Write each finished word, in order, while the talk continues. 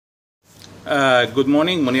Good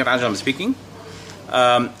morning, Munir Ajam speaking.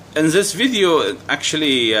 In this video,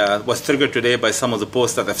 actually was triggered today by some of the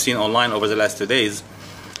posts that I've seen online over the last 2 days,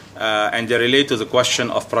 and they relate to the question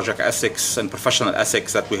of project ethics and professional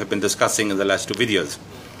ethics that we have been discussing in the last 2 videos.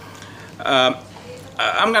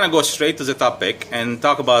 I'm going to go straight to the topic and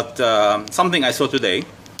talk about something I saw today.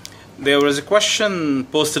 There was a question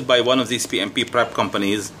posted by one of these PMP prep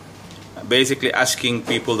companies, basically asking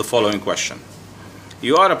people the following question.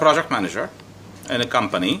 You are a project manager in a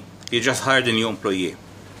company, you just hired a new employee.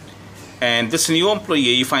 And this new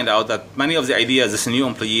employee, you find out that many of the ideas this new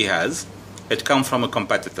employee has, it come from a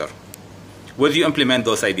competitor. Will you implement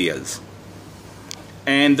those ideas?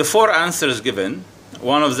 And the 4 answers given,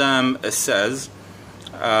 one of them says,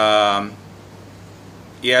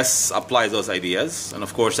 yes, apply those ideas. And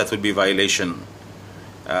of course, that would be violation,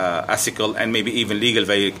 ethical and maybe even legal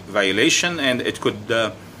violation. And it could,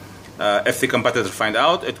 if the competitor find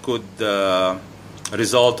out, it could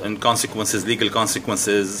result in consequences, legal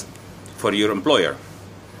consequences for your employer.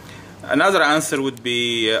 Another answer would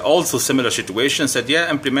be also similar situation, said, yeah,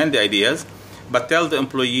 implement the ideas, but tell the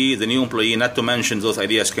employee, the new employee, not to mention those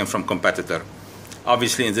ideas came from competitor.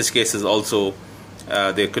 Obviously, in this case, is also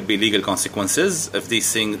there could be legal consequences if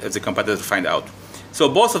these things, if the competitor find out. So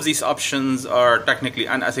both of these options are technically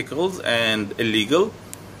unethical and illegal,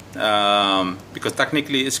 because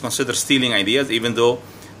technically it's considered stealing ideas, even though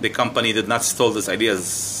the company did not steal these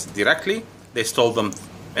ideas directly. They stole them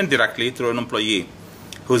indirectly through an employee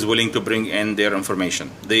who's willing to bring in their information,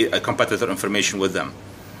 the competitor information with them.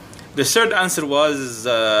 The third answer was,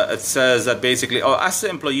 it says that basically, ask the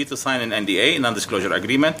employee to sign an NDA, non-disclosure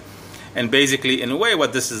agreement. And basically, in a way,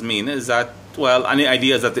 what this is mean is that, well, any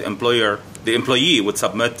ideas that the employee would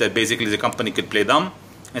submit, that basically the company could play dumb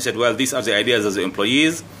and said, well, these are the ideas of the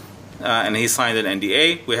employees, and he signed an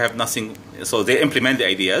NDA. We have nothing, so they implement the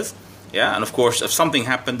ideas, yeah. And of course, if something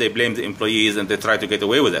happened, they blame the employees and they try to get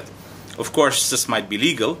away with it. Of course, this might be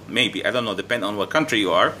legal, maybe, I don't know, depend on what country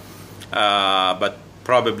you are, but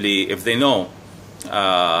probably if they know,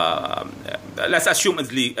 let's assume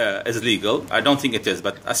it's legal. I don't think it is,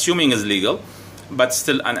 but assuming it's legal, but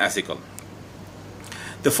still unethical.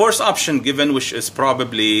 The fourth option given, which is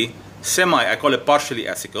probably I call it partially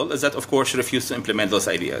ethical, is that, of course, refuse to implement those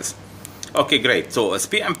ideas. Okay, great. So as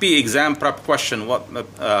PMP exam prep question, what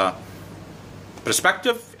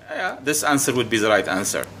perspective? Yeah, this answer would be the right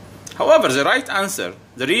answer. However, the right answer,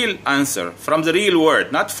 the real answer from the real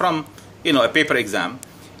world, not from a paper exam,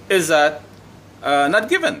 is that not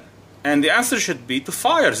given. And the answer should be to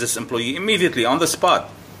fire this employee immediately on the spot.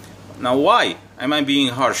 Now, why am I being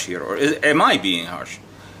harsh here, or am I being harsh?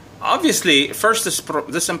 Obviously, first,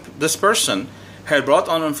 this person had brought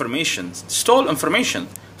on information, stole information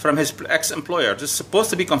from his ex-employer. This is supposed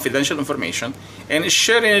to be confidential information, and is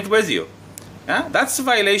sharing it with you. Yeah? That's a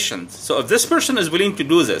violation. So if this person is willing to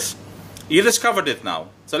do this, you discovered it now.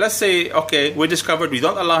 So let's say, okay, we discovered we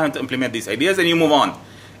don't allow him to implement these ideas, and you move on.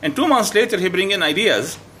 And 2 months later, he brings in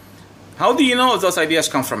ideas. How do you know if those ideas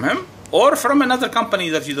come from him or from another company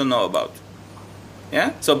that you don't know about?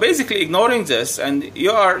 Yeah. So basically, ignoring this, and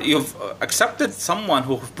you've accepted someone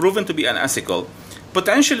who's proven to be unethical,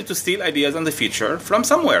 potentially to steal ideas in the future from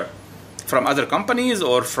somewhere, from other companies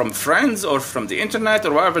or from friends or from the internet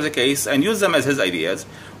or whatever the case, and use them as his ideas,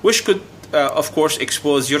 which could, of course,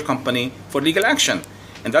 expose your company for legal action,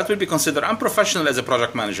 and that would be considered unprofessional as a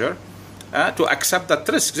project manager. To accept that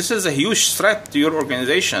risk. This is a huge threat to your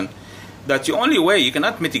organization that the only way you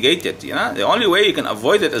cannot mitigate it, the only way you can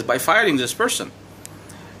avoid it is by firing this person.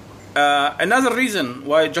 Another reason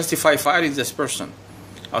why justify firing this person,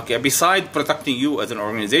 okay, beside protecting you as an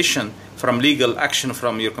organization from legal action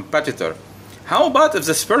from your competitor, how about if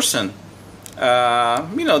this person,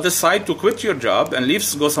 decide to quit your job and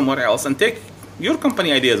go somewhere else and take your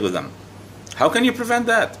company ideas with them? How can you prevent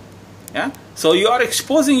that? Yeah, so you are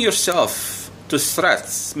exposing yourself to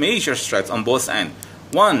threats, major threats on both ends.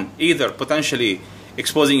 One, either potentially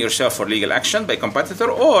exposing yourself for legal action by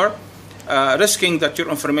competitor, or risking that your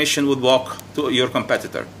information would walk to your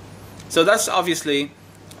competitor. So that's obviously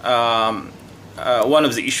one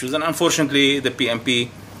of the issues. And unfortunately, the PMP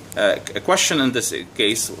question in this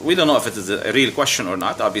case, we don't know if it is a real question or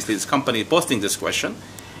not. Obviously, this company posting this question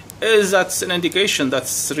is that's an indication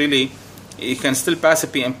that's really, you can still pass a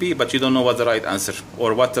PMP, but you don't know what the right answer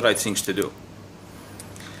or what the right things to do.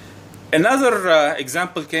 Another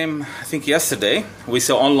example came, I think, yesterday. We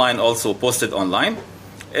saw online, also posted online.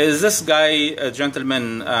 Is this guy, a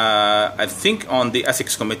gentleman, I think on the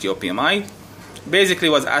ethics committee of PMI, basically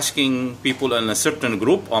was asking people in a certain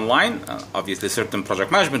group online, obviously a certain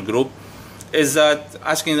project management group, is that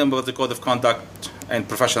asking them about the code of conduct and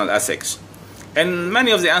professional ethics. And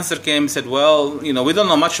many of the answer came, said, well, we don't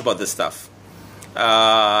know much about this stuff.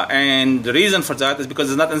 And the reason for that is because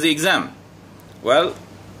it's not in the exam. Well,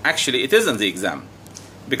 actually, it is in the exam.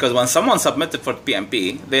 Because when someone submitted for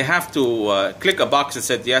PMP, they have to click a box that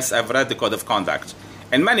said, yes, I've read the code of conduct.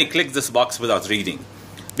 And many click this box without reading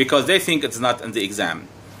because they think it's not in the exam.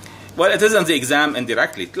 Well, it is in the exam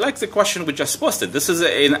indirectly, like the question we just posted. This is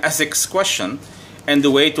an ethics question, and the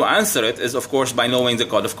way to answer it is, of course, by knowing the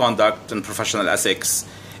code of conduct and professional ethics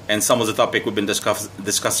and some of the topic we've been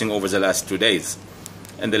discussing over the last 2 days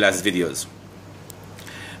in the last videos.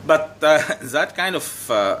 But that kind of,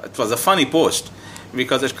 it was a funny post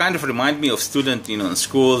because it kind of reminded me of students, in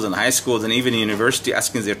schools and high schools and even university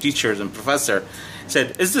asking their teachers and professor,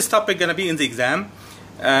 said, is this topic going to be in the exam?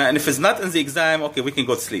 And if it's not in the exam, okay, we can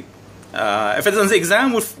go to sleep. If it's in the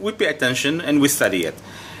exam, we pay attention and we study it.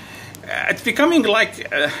 It's becoming like,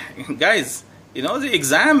 guys, the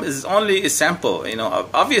exam is only a sample.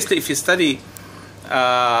 Obviously, if you study,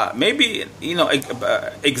 maybe,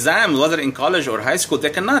 exams, whether in college or high school, they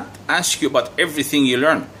cannot ask you about everything you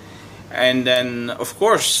learn. And then, of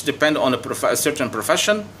course, depend on a certain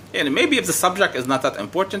profession. And maybe if the subject is not that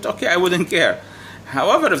important, okay, I wouldn't care.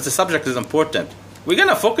 However, if the subject is important, we're going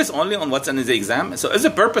to focus only on what's in the exam. So is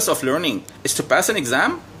the purpose of learning is to pass an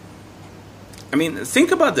exam? I mean,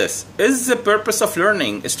 think about this. Is the purpose of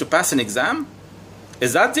learning is to pass an exam?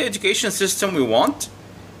 Is that the education system we want?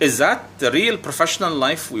 Is that the real professional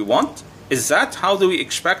life we want? Is that how do we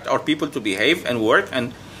expect our people to behave and work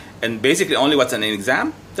and basically only what's in an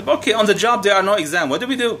exam? Okay, on the job there are no exam. What do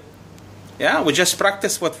we do? Yeah, we just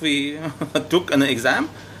practice what we took in the exam?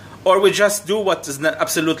 Or we just do what is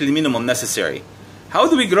absolutely minimum necessary? How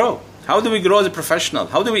do we grow? How do we grow as a professional?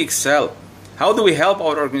 How do we excel? How do we help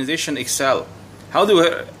our organization excel? How do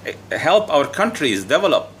we help our countries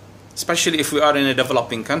develop, especially if we are in a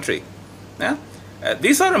developing country? Yeah?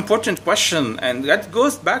 These are important questions, and that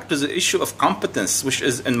goes back to the issue of competence, which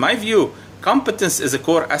is, in my view, competence is a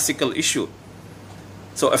core ethical issue.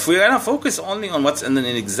 So if we're going to focus only on what's in an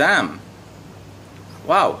exam,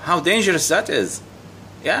 wow, how dangerous that is.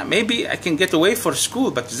 Yeah, maybe I can get away for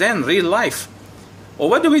school, but then real life. Well,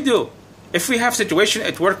 what do we do? If we have situation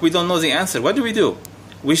at work, we don't know the answer. What do?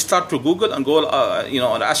 We start to Google and go,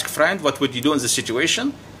 and ask friend, what would you do in this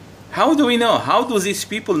situation? How do we know? How do these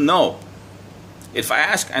people know? If I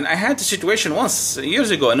ask, and I had a situation once,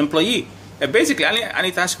 years ago, an employee, basically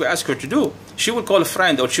any task we ask her to do, she would call a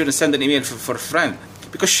friend or she would send an email for a friend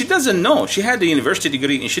because she doesn't know. She had a university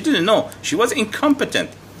degree and she didn't know. She was incompetent.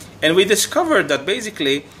 And we discovered that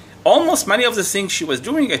basically almost many of the things she was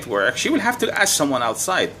doing at work, she will have to ask someone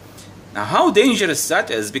outside. Now, how dangerous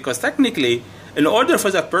that is, because technically, in order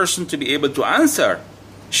for that person to be able to answer,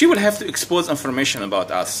 she will have to expose information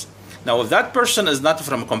about us. Now, if that person is not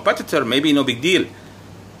from a competitor, maybe no big deal.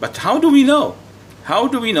 But how do we know? How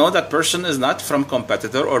do we know that person is not from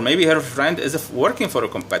competitor, or maybe her friend is working for a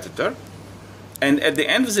competitor? And at the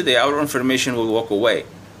end of the day, our information will walk away.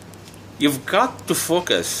 You've got to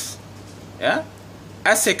focus. Yeah?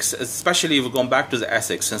 Ethics, especially if we're going back to the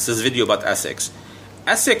ethics, since this video about ethics.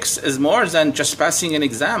 Ethics is more than just passing an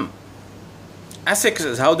exam. Ethics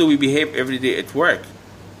is how do we behave every day at work.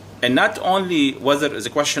 And not only whether it's a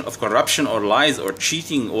question of corruption or lies or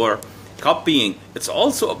cheating or copying, it's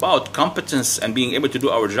also about competence and being able to do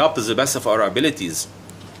our job to the best of our abilities.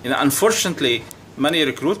 Unfortunately, many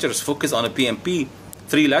recruiters focus on a PMP,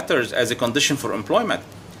 3 letters, as a condition for employment.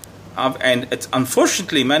 And it's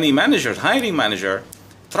unfortunately many managers, hiring manager,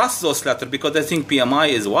 trust those letters because they think PMI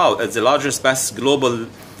is, wow, it's the largest, best global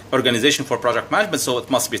organization for project management, so it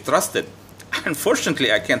must be trusted.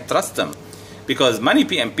 Unfortunately, I can't trust them because many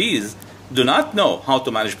PMPs do not know how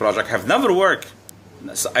to manage project, have never worked.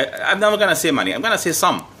 I'm never going to say many, I'm going to say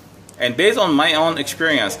some. And based on my own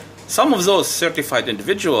experience, some of those certified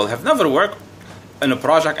individuals have never worked in a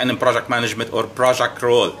project and in project management or project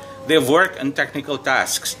role. They've worked in technical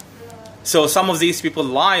tasks. So some of these people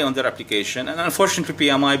lie on their application, and unfortunately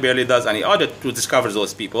PMI barely does any audit to discover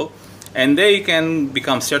those people, and they can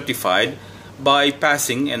become certified by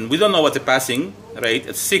passing, and we don't know what the passing rate,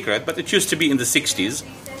 it's secret, but it used to be in the 60s,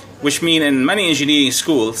 which means in many engineering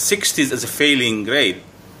schools, 60s is a failing grade.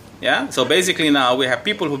 Yeah, so basically now we have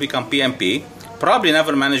people who become PMP, probably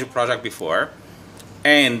never managed a project before,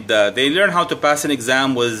 and they learn how to pass an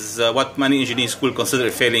exam with what many engineering schools consider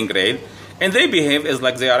a failing grade, and they behave as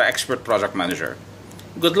like they are an expert project manager.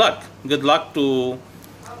 Good luck. Good luck to,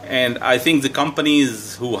 and I think the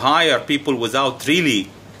companies who hire people without really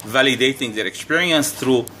validating their experience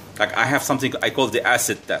through, like I have something I call the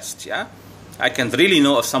acid test, yeah? I can really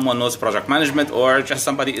know if someone knows project management or just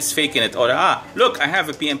somebody is faking it, or look, I have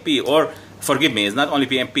a PMP, or forgive me, it's not only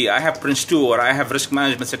PMP. I have Prince 2, or I have risk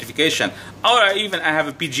management certification, or even I have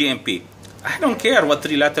a PGMP. I don't care what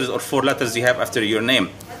 3 letters or 4 letters you have after your name.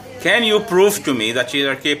 Can you prove to me that you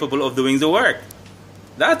are capable of doing the work?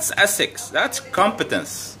 That's ethics. That's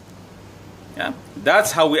competence. Yeah?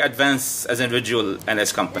 That's how we advance as individuals and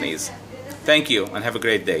as companies. Thank you, and have a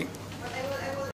great day.